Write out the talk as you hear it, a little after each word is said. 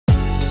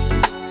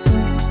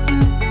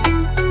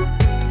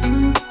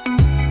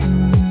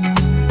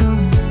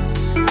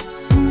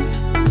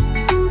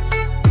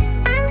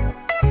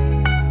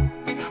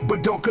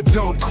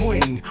dumb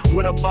queen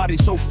with a body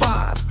so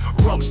fine.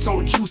 Rump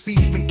so juicy,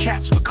 even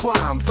cats would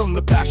climb. From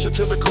the pasture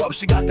to the club,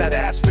 she got that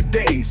ass for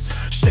days,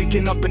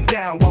 shaking up and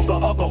down while the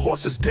other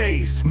horses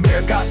daze.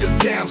 Mare got them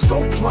yams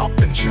so plump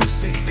and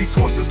juicy. These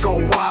horses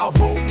go wild,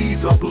 won't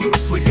ease up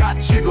loosely. Got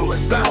jiggle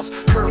and bounce,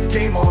 curve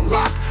game on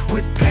lock,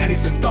 with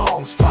panties and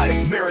thongs,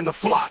 flyest mare in the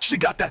flock. She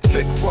got that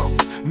thick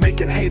rope,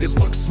 making haters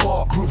look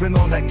small. Grooving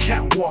on that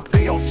catwalk,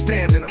 they all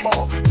stand in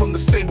awe. From the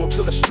stable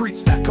to the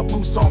streets, that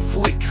caboose on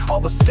fleek. All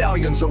the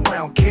stallions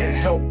around can't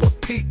help but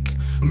peek.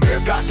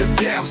 Mare got them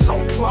yams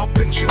so plump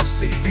and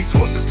juicy. These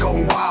horses go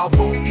wild,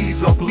 won't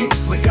ease up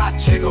loosely. Got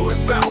jiggle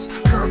and bounce,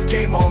 curve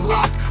game on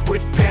lock,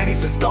 with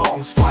panties and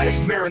thongs,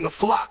 flyest mare in the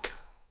flock.